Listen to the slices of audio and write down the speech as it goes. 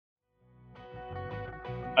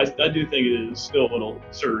I do think it is still a little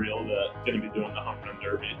surreal that going to be doing the home run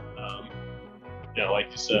derby. Like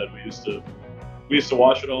you said, we used to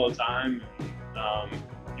watch it all the time. Um,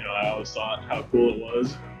 I always thought how cool it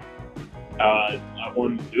was. I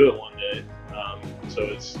wanted to do it one day. So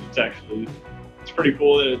it's actually it's pretty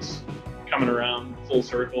cool that it's coming around full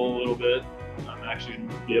circle a little bit. I'm actually going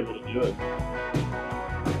to be able to do it.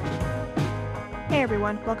 Hey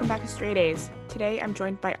everyone, welcome back to Straight A's. Today I'm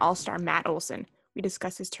joined by All-Star Matt Olson. We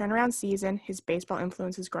discuss his turnaround season, his baseball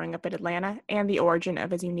influences growing up in Atlanta, and the origin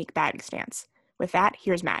of his unique batting stance. With that,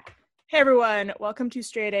 here's Matt. Hey everyone, welcome to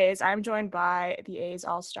Straight A's. I'm joined by the A's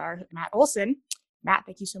All-Star Matt Olson. Matt,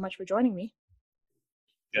 thank you so much for joining me.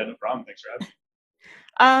 Yeah, no problem. Thanks for having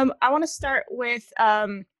me. I want to start with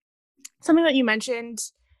something that you mentioned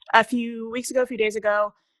a few days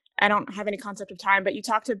ago. I don't have any concept of time, but you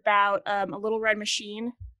talked about a little red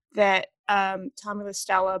machine that Tommy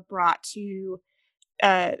LaStella brought to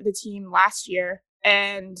the team last year.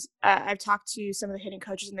 And I've talked to some of the hitting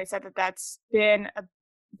coaches, and they said that that's been a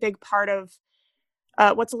big part of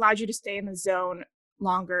what's allowed you to stay in the zone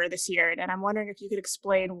longer this year. And I'm wondering if you could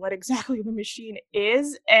explain what exactly the machine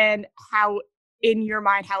is and how, in your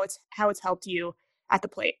mind, how it's helped you at the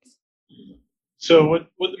plate. So what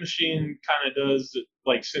the machine kind of does, it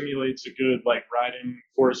like simulates a good like riding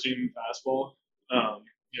four seam fastball.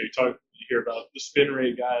 You hear about the spin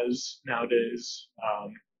rate guys nowadays.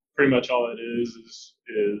 Pretty much all it is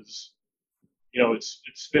it's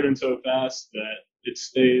spinning so fast that it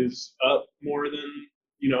stays up more than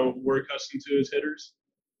we're accustomed to as hitters,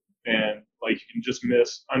 and like you can just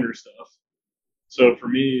miss under stuff. So for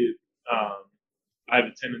me, I have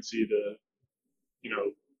a tendency to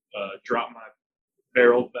drop my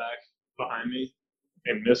barrel back behind me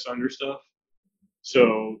and miss under stuff.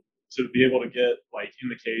 So to be able to get like in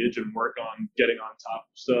the cage and work on getting on top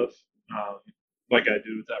of stuff, like I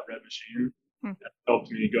do with that red machine, that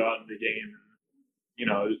helped me go out in the game.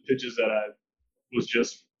 And, pitches that I was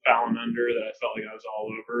just fouling under that I felt like I was all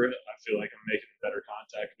over, I feel like I'm making better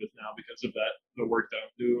contact with now because of that, the work that I'm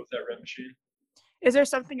doing with that red machine. Is there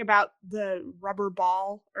something about the rubber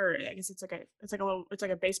ball, or I guess it's like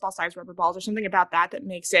a baseball sized rubber ball, or something about that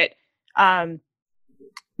makes it so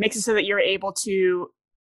that you're able to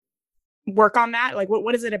work on that? Like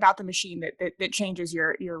what is it about the machine that changes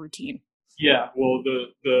your routine? Yeah, well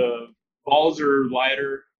the balls are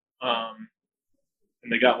lighter,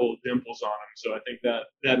 and they got little dimples on them, so I think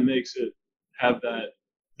that makes it have that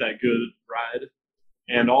good ride.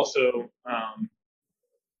 And also,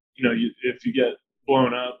 if you get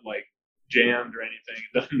blown up, like jammed or anything,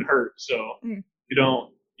 it doesn't hurt. So you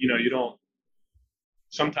don't.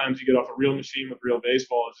 Sometimes you get off a real machine with real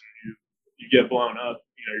baseballs and you get blown up.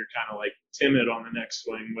 You're kind of like timid on the next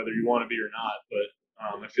swing, whether you want to be or not. But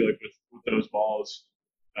I feel like with those balls,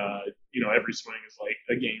 every swing is like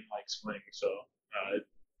a game like swing. So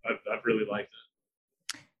I've really liked it.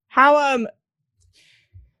 How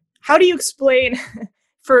do you explain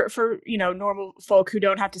for normal folk who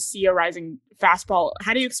don't have to see a rising fastball?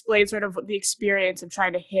 How do you explain sort of the experience of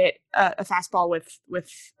trying to hit a fastball with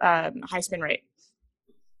high spin rate?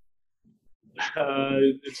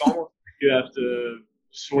 It's almost like you have to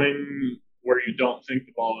swing where you don't think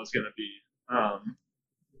the ball is going to be.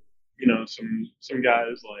 Some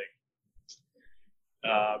guys like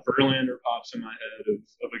Verlander pops in my head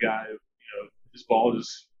of a guy. His ball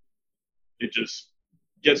just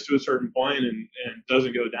gets to a certain point and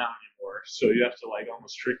doesn't go down anymore. So you have to like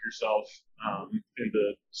almost trick yourself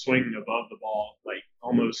into swinging above the ball, like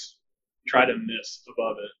almost try to miss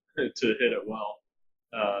above it to hit it well.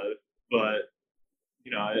 But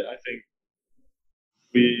I think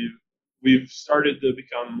we've started to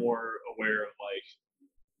become more aware of like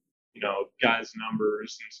guys'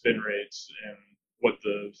 numbers and spin rates and what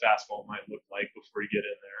the fastball might look like before you get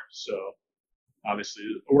in there. So obviously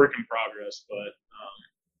a work in progress, but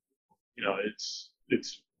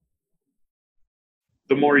it's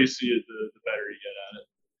the more you see it, the better you get at it.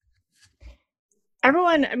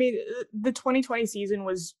 Everyone, I mean, the 2020 season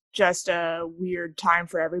was just a weird time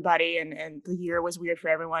for everybody, and the year was weird for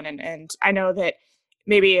everyone. And I know that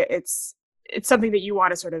maybe it's something that you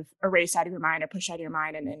want to sort of erase out of your mind or push out of your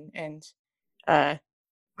mind and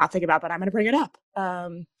not think about, but I'm going to bring it up.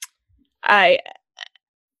 I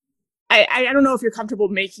don't know if you're comfortable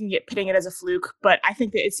pitting it as a fluke, but I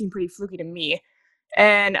think that it seemed pretty fluky to me.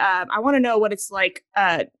 And I want to know what it's like.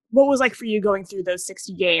 What was like for you going through those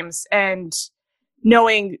 60 games and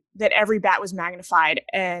knowing that every bat was magnified,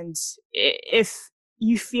 and if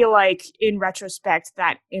you feel like in retrospect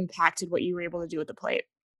that impacted what you were able to do at the plate.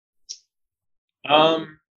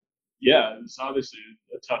 Yeah, it's obviously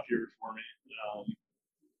a tough year for me.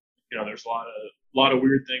 there's a lot of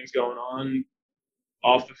weird things going on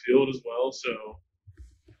off the field as well. So,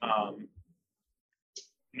 um,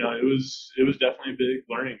 it was definitely a big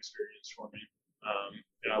learning experience for me.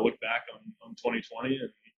 I look back on 2020, and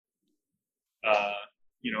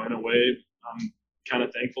in a way, I'm kind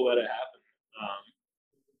of thankful that it happened. Um,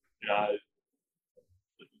 you know, I,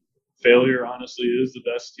 Failure honestly is the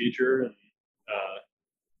best teacher, and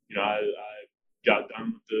I got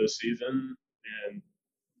done with the season, and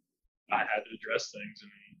I had to address things,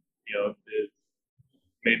 and it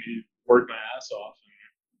made me work my ass off,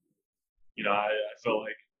 and I felt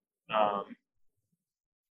like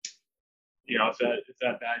if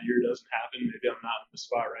that bad year doesn't happen, maybe I'm not in the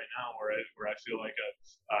spot right now where I feel like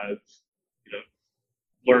I've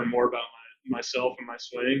learned more about myself and my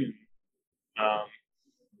swing, and um,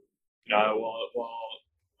 while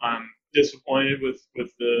I'm disappointed with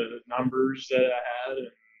the numbers that I had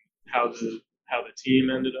and how the team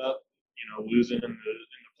ended up, losing in the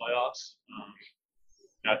playoffs.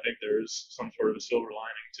 I think there's some sort of a silver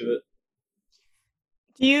lining to it.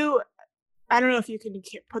 Do you? I don't know if you can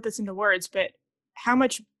put this into words, but how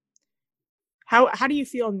much how do you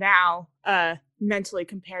feel now mentally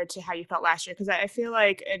compared to how you felt last year? Because I feel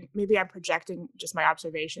like, and maybe I'm projecting just my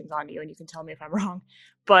observations on you, and you can tell me if I'm wrong,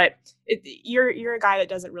 but you're a guy that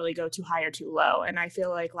doesn't really go too high or too low, and I feel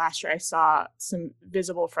like last year I saw some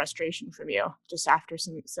visible frustration from you just after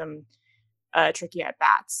some tricky at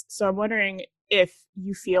bats. So I'm wondering if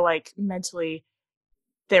you feel like mentally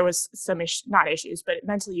there was some not issues, but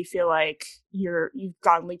mentally you feel like you've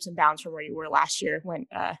gone leaps and bounds from where you were last year when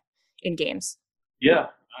in games. Yeah,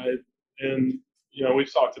 and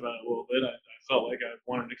we've talked about it a little bit. I felt like I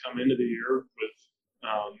wanted to come into the year with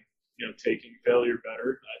taking failure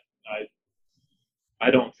better.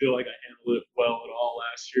 I don't feel like I handled it well at all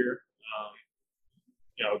last year. Um,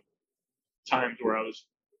 you know, Times where I was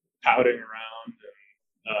pouting around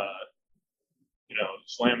and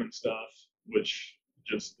slamming stuff, which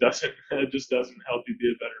just doesn't just doesn't help you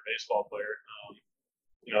be a better baseball player.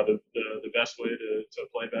 The best way to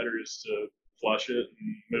play better is to flush it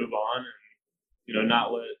and move on, and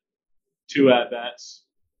not let two at bats,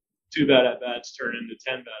 two bad at bats turn into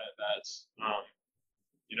 10 bad at bats. And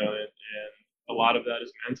a lot of that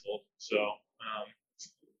is mental. So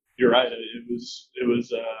you're right. It was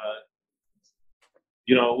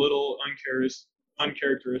a little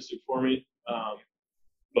uncharacteristic for me.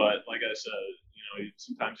 But like I said,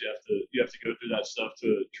 sometimes you have to go through that stuff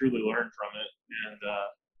to truly learn from it. And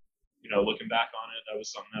looking back on it, that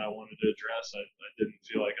was something that I wanted to address. I didn't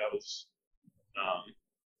feel like I was, um,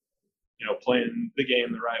 playing the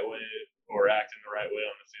game the right way or acting the right way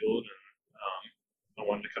on the field, and I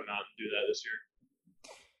wanted to come out and do that this year.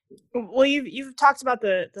 Well, you've talked about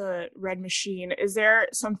the red machine. Is there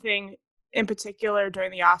something in particular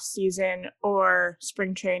during the off season or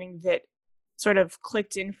spring training that sort of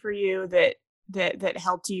clicked in for you that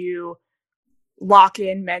helped you lock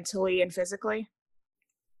in mentally and physically?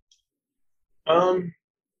 Um,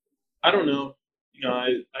 I don't know.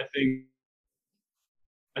 I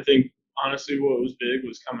think honestly, what was big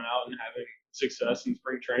was coming out and having success in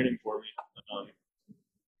spring training for me. Um,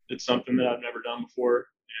 it's something that I've never done before,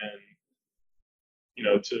 and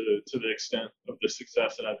to the extent of the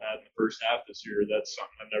success that I've had in the first half this year, that's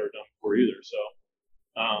something I've never done before either. So,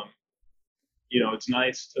 um, it's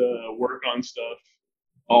nice to work on stuff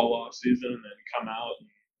all off season and then come out and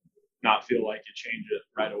not feel like you change it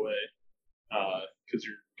right away because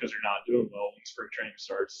you're not doing well when spring training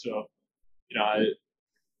starts. So,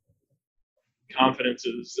 confidence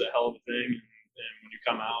is a hell of a thing, and when you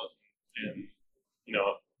come out and you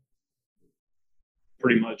know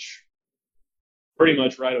pretty much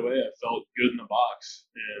right away, I felt good in the box,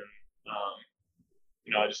 and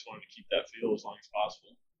I just wanted to keep that feel as long as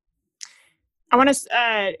possible. I want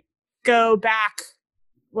to go back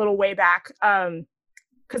a little way back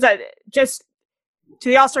because I just to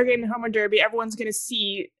the All-Star game and Home Run Derby, everyone's going to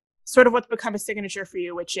see sort of what's become a signature for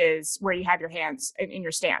you, which is where you have your hands in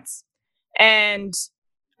your stance. And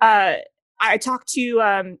I talked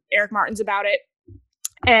to Eric Martins about it,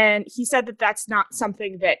 and he said that that's not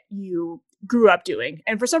something that you grew up doing.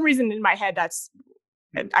 And for some reason in my head,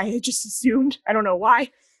 I just assumed. I don't know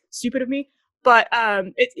why. Stupid of me. But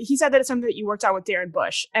he said that it's something that you worked on with Darren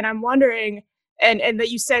Bush. And I'm wondering, and that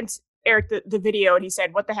you sent Eric the video, and he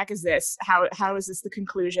said, "What the heck is this? How is this the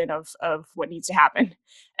conclusion of what needs to happen?"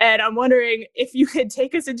 And I'm wondering if you could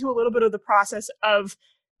take us into a little bit of the process of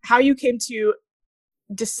how you came to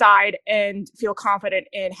decide and feel confident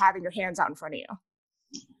in having your hands out in front of you.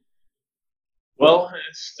 Well,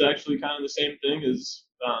 it's actually kind of the same thing as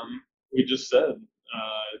we just said.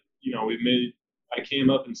 I I came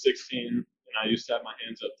up in 16, and I used to have my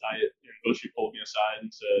hands up tight, and Bushy pulled me aside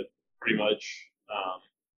and said, pretty much,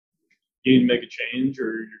 you need to make a change,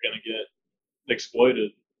 or you're going to get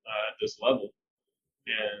exploited at this level.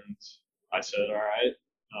 And I said, all right.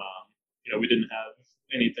 We didn't have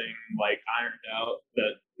anything like ironed out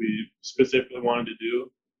that we specifically wanted to do,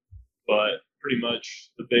 but pretty much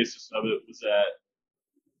the basis of it was that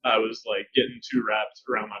I was like getting too wrapped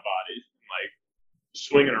around my body, and, like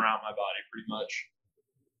swinging around my body pretty much.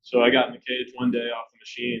 So I got in the cage one day off the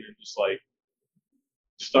machine and just like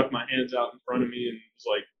stuck my hands out in front of me and was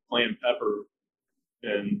like playing pepper.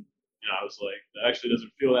 And I was like, that actually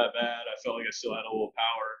doesn't feel that bad. I felt like I still had a little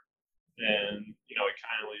power, and it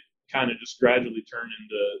kind of just gradually turned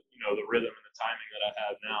into the rhythm and the timing that I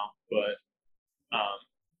have now. But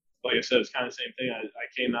like I said, it's kind of the same thing. I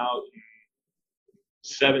came out in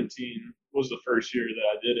 17 was the first year that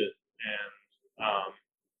I did it, and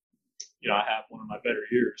I have one of my better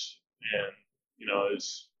years, and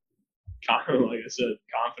it's kind of like I said,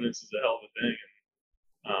 confidence is a hell of a thing.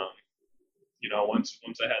 And once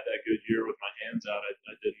I had that good year with my hands out,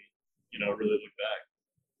 I didn't really look back.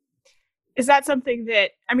 Is that something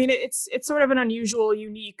that, I mean, it's sort of an unusual,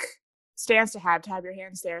 unique stance to have your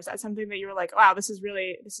hands there? Is that something that you were like, wow,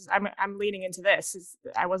 I'm leaning into this?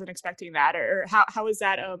 I wasn't expecting that, or how is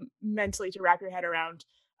that mentally to wrap your head around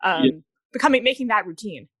Yeah. making that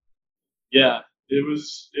routine? Yeah, it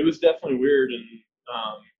was definitely weird, and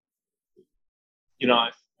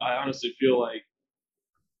I honestly feel like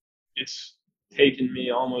it's taken me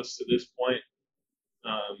almost to this point,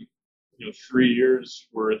 3 years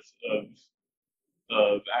worth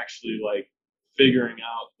of actually like figuring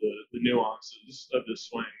out the nuances of this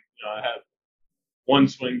swing. I had one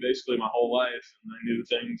swing basically my whole life, and I knew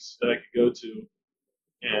things that I could go to,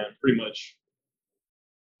 and pretty much,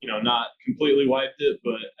 not completely wiped it,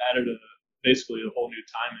 but added basically a whole new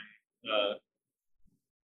timing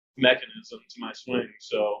mechanism to my swing.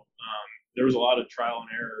 So there was a lot of trial and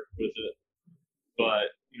error with it,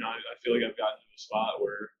 but I feel like I've gotten to a spot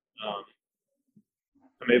where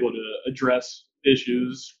I'm able to address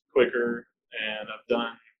issues quicker, and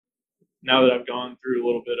now that I've gone through a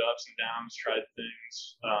little bit of ups and downs, tried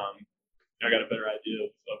things, I got a better idea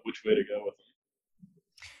of which way to go with them.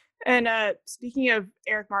 And speaking of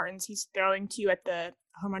Eric Martins, he's throwing to you at the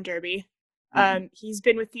Home Run Derby. He's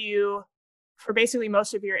been with you for basically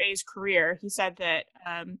most of your A's career. He said that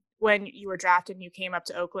when you were drafted and you came up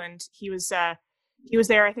to Oakland, he was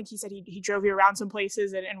there. I think he said he drove you around some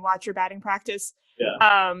places and watched your batting practice.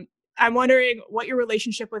 Yeah. I'm wondering what your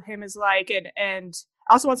relationship with him is like, and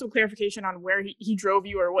I also want some clarification on where he drove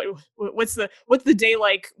you, or what's the day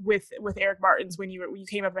like with Eric Martins when you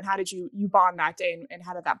came up, and how did you bond that day, and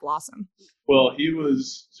how did that blossom? Well, he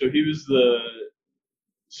was the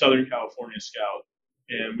Southern California scout,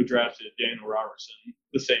 and we drafted Daniel Robertson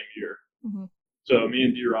the same year. Mm-hmm. So me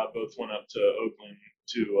and D-Rod both went up to Oakland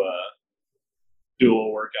to do a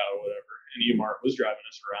little workout or whatever, and E-Mart was driving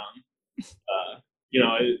us around.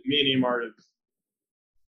 Me and E-Mart,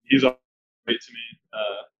 he's all great to me.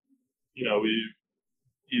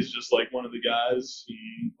 He's just like one of the guys,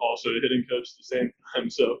 and also a hitting coach at the same time.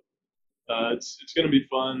 So it's going to be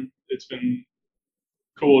fun. It's been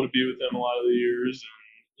cool to be with him a lot of the years,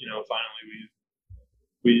 and finally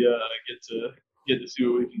we get to see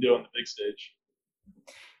what we can do on the big stage.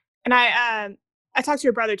 And I talked to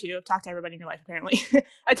your brother too. I've talked to everybody in your life apparently.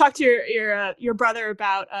 I talked to your brother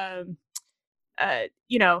about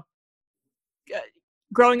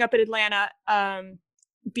growing up in Atlanta,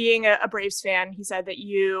 being a Braves fan. He said that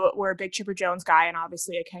you were a big Chipper Jones guy, and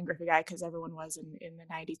obviously a Ken Griffey guy, because everyone was in the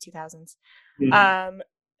 90s, 2000s. Mm-hmm.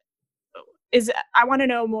 I want to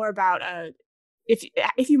know more about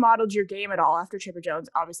if you modeled your game at all after Chipper Jones.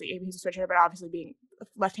 Obviously, he's a switch-hitter, but obviously being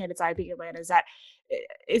left-handed side, being Atlanta,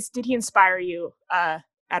 did he inspire you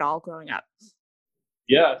at all growing up?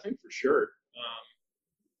 Yeah, I think for sure.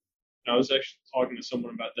 I was actually talking to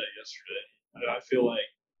someone about that yesterday. I feel like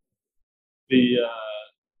the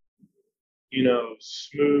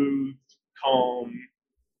smooth, calm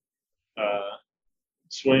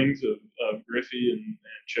swings of Griffey and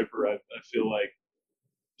Chipper, I feel like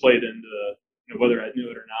played into, whether I knew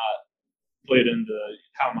it or not, played into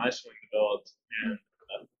how my swing developed. And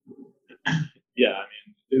yeah, I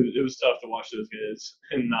mean, it was tough to watch those guys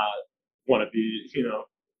and not want to be,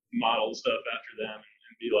 model stuff after them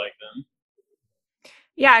and be like them.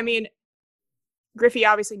 Yeah, I mean, Griffey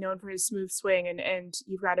obviously known for his smooth swing, and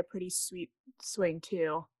you've got a pretty sweet swing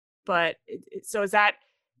too. But so is that,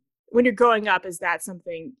 when you're growing up, is that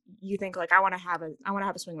something you think like, I want to have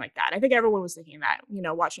a swing like that? I think everyone was thinking that,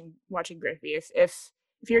 watching Griffey.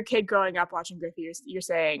 if you're a kid growing up watching Griffey, you're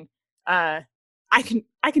saying, I can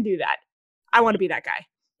do that. I want to be that guy.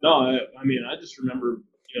 No, I mean, I just remember,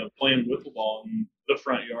 playing wiffle ball in the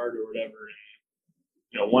front yard or whatever.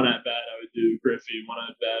 And, one at bat I would do Griffey, one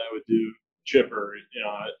at bat I would do Chipper,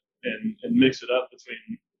 and mix it up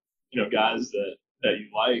between, guys that you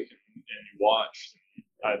like and you watch.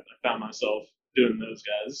 I found myself doing those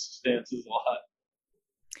guys' stances a lot.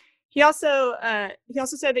 He also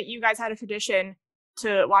said that you guys had a tradition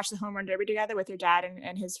to watch the home run derby together with your dad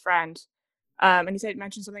and his friend. And he said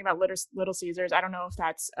mentioned something about Little Caesars. I don't know if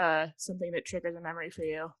that's something that triggers a memory for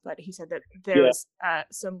you, but he said that there Yeah. was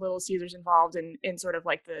some Little Caesars involved in sort of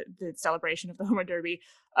like the celebration of the home run derby.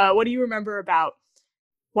 What do you remember about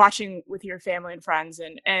watching with your family and friends?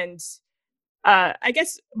 And I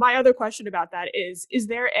guess my other question about that is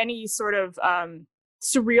there any sort of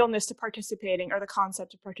surrealness to participating or the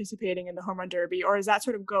concept of participating in the home run derby, or does that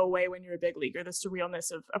sort of go away when you're a big leaguer, the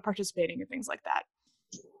surrealness of participating in things like that?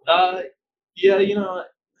 Yeah,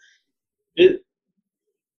 it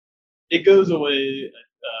it goes away a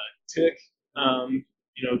tick,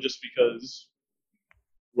 just because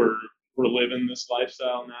we're we're living this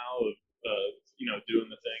lifestyle now of doing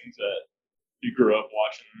the things that you grew up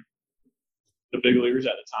watching the big leaguers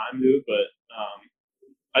at the time do. But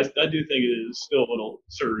I do think it is still a little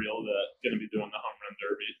surreal that going to be doing the home run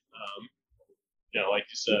derby. Like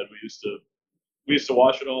you said, we used to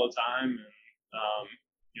watch it all the time, and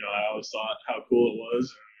I always thought how cool it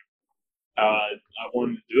was, and how I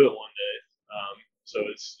wanted to do it one day. So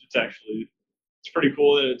it's actually it's pretty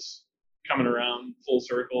cool that it's coming around full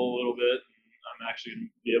circle a little bit, and I'm actually going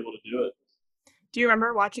to be able to do it. Do you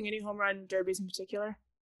remember watching any home run derbies in particular?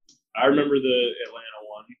 I remember the Atlanta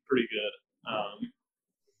one pretty good.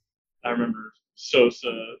 I remember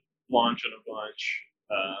Sosa launching a bunch.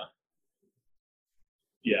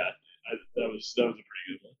 Yeah, that was a pretty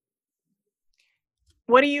good one.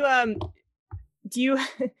 What do you do you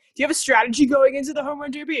have a strategy going into the home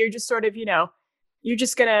run derby, or you're just sort of you're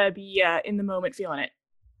just gonna be in the moment feeling it?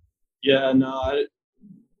 Yeah, no,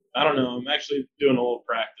 I don't know. I'm actually doing a little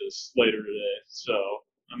practice later today, so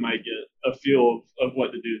I might get a feel of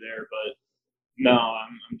what to do there. But no,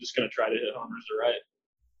 I'm just gonna try to hit homers to right.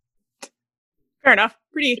 Fair enough.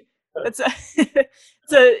 Pretty. That's a.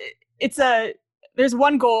 it's a. It's a. There's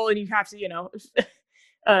one goal, and you have to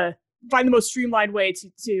uh, find the most streamlined way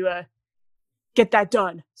to get that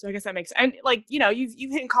done. So I guess that makes and like you've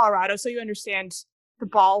hit in Colorado, so you understand the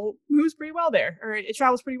ball moves pretty well there, or it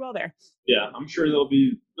travels pretty well there. Yeah, I'm sure there'll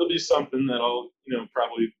be something that I'll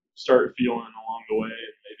probably start feeling along the way,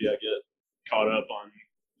 and maybe I get caught up on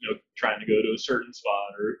trying to go to a certain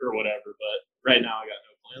spot or whatever. But right now I got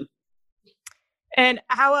no plan. And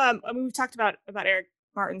how I mean, we've talked about Eric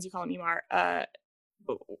Martins, you call him Emar.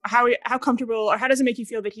 How comfortable or how does it make you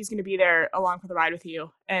feel that he's going to be there along for the ride with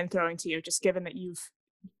you and throwing to you, just given that you've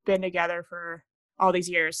been together for all these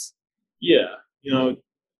years? Yeah,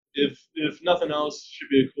 if nothing else, should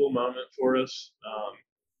be a cool moment for us.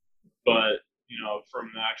 But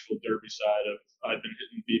from the actual derby side of I've been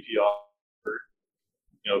hitting BPR for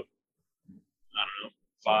I don't know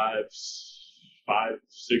 5,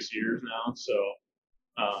 6 years now. So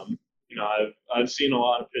I've seen a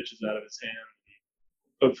lot of pitches out of his hand.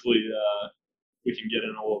 Hopefully, we can get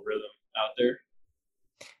in a little rhythm out there.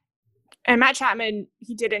 And Matt Chapman,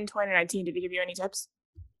 he did in 2019. Did he give you any tips?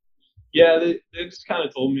 Yeah, they just kind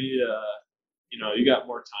of told me, you got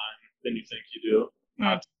more time than you think you do.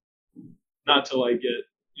 Not to like get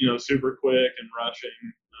super quick and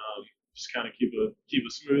rushing. Just kind of keep a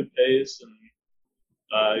smooth pace, and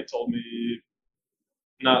he told me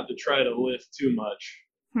not to try to lift too much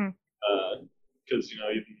because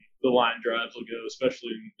even the line drives will go,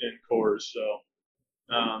 especially in cores. So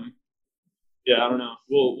yeah, I don't know.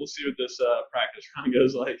 We'll see what this practice round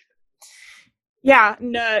goes like. Yeah,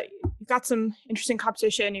 and you've got some interesting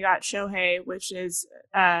competition. You got Shohei, which is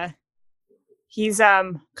he's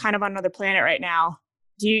kind of on another planet right now.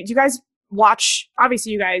 Do you guys watch?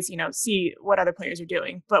 Obviously, you guys see what other players are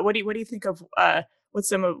doing, but what do you think of what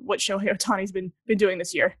Shohei Ohtani's been doing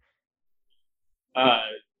this year?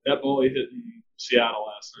 That ball he hit in Seattle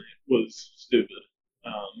last night was stupid.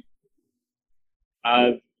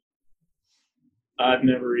 I've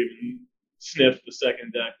never even sniffed the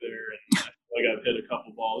second deck there, and I feel like I've hit a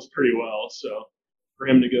couple balls pretty well. So for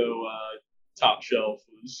him to go top shelf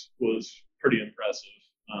was pretty impressive.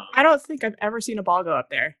 I don't think I've ever seen a ball go up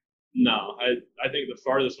there. No, I think the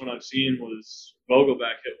farthest one I've seen was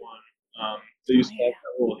Vogelback hit one. They used to have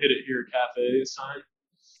that little "Hit It Here" cafe sign,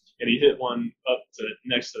 and he hit one up to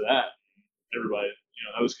next to that. Everybody,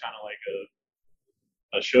 that was kind of like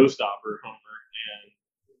a showstopper homer, and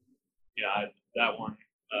That one,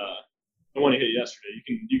 the one he hit yesterday.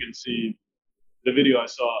 You can see the video I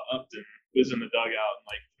saw. Upton was in the dugout and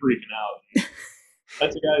like freaking out. And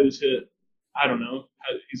that's a guy who's hit, I don't know,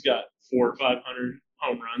 he's got 400 or 500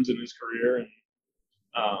 home runs in his career and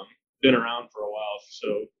been around for a while.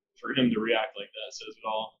 So for him to react like that says it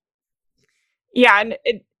all. Yeah,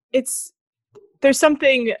 and it's there's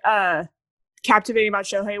something captivating about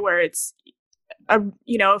Shohei where it's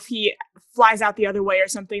if he flies out the other way or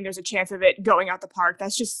something, there's a chance of it going out the park.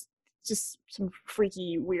 That's just some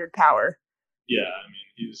freaky weird power. Yeah, I mean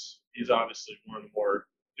he's obviously one of the more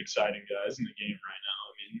exciting guys in the game right now.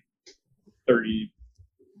 I mean,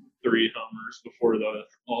 33 homers before the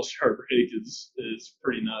All Star break is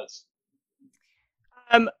pretty nuts.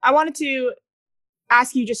 I wanted to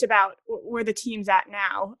ask you just about where the team's at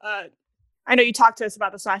now. I know you talked to us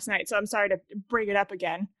about this last night, so I'm sorry to bring it up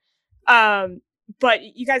again. But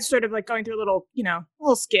you guys are sort of like going through a little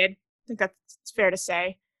skid. I think that's fair to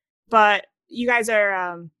say. But you guys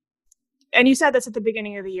are, and you said this at the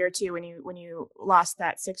beginning of the year too, when you lost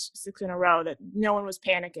that six in a row, that no one was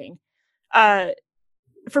panicking.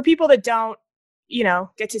 For people that don't,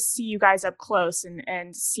 get to see you guys up close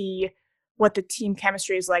and see what the team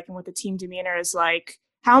chemistry is like and what the team demeanor is like,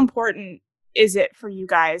 how important is it for you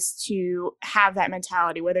guys to have that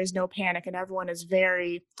mentality where there's no panic and everyone is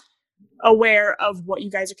very aware of what you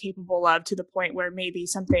guys are capable of, to the point where maybe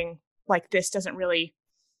something like this doesn't really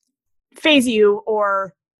phase you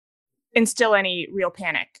or instill any real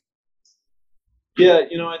panic? Yeah,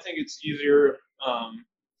 I think it's easier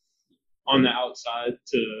on the outside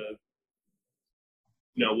to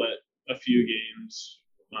let a few games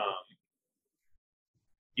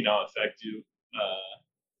affect you.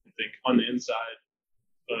 I think on the inside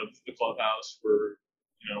of the clubhouse, we're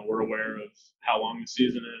aware of how long the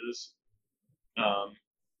season is.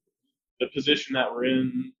 The position that we're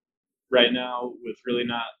in right now, with really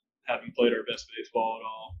not having played our best baseball at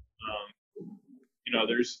all,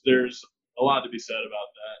 there's a lot to be said about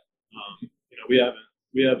that.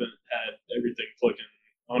 We haven't had everything clicking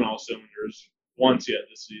on all cylinders once yet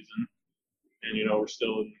this season, and we're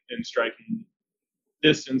still in striking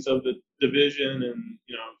distance of the division, and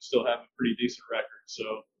still have a pretty decent record.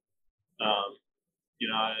 So,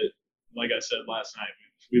 like I said last night,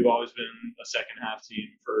 we've always been a second half team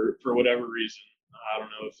for whatever reason. I don't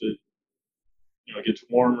know if it gets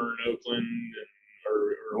warmer in Oakland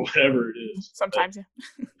or whatever it is. Sometimes, yeah.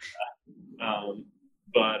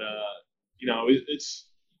 But it's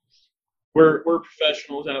we're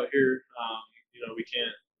professionals out here. We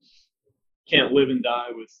can't live and die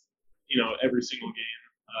with every single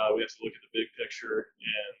game. We have to look at the big picture,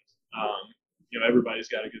 and everybody's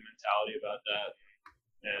got a good mentality about that,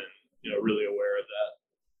 and really aware of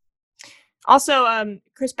that. Also,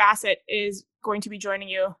 Chris Bassett is going to be joining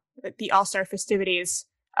you at the All-Star festivities.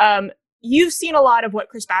 You've seen a lot of what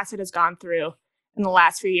Chris Bassett has gone through in the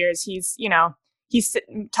last few years. He's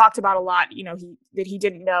talked about a lot, that he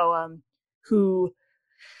didn't know who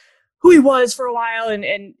he was for a while, and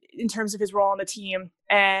in terms of his role on the team.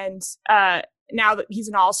 And now that he's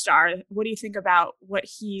an all-star, what do you think about what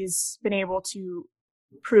he's been able to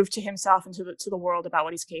prove to himself and to the world about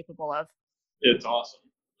what he's capable of? It's awesome.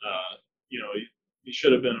 He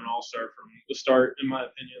should have been an all-star from the start, in my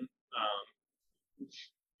opinion.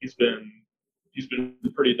 He's been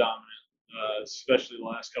pretty dominant, especially the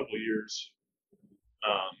last couple of years.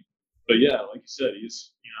 But yeah, like you said,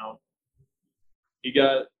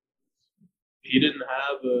 he didn't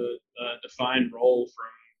have a defined role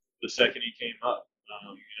from the second he came up.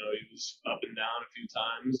 He was up and down a few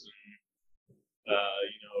times,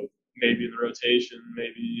 and maybe in the rotation,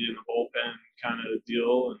 maybe in the bullpen kind of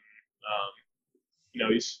deal, and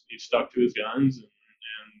he stuck to his guns and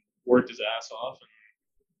worked his ass off, and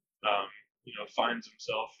finds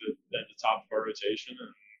himself at the top of our rotation,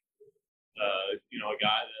 and a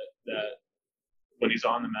guy that when he's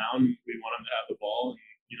on the mound, we want him to have the ball, and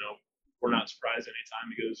we're not surprised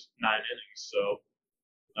anytime he goes 9 innings. So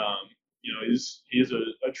he's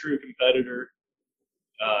a true competitor.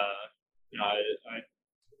 I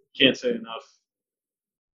can't say enough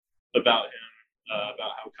about him,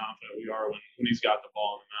 about how confident we are when he's got the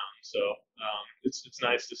ball on the mound. So it's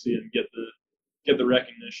nice to see him get the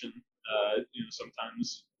recognition.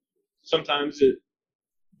 Sometimes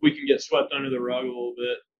we can get swept under the rug a little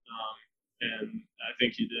bit, and I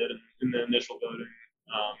think he did in the initial voting.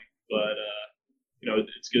 But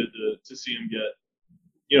it's good to see him get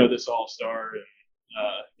this all-star, and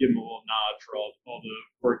give him a little nod for all the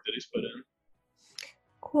work that he's put in.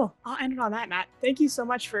 Cool. I'll end it on that, Matt. Thank you so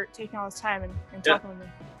much for taking all this time and talking with me.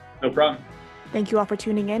 No problem. Thank you all for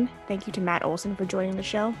tuning in. Thank you to Matt Olson for joining the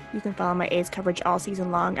show. You can follow my A's coverage all season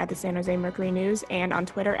long at the San Jose Mercury News and on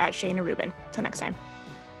Twitter at Shayna Rubin. Till next time.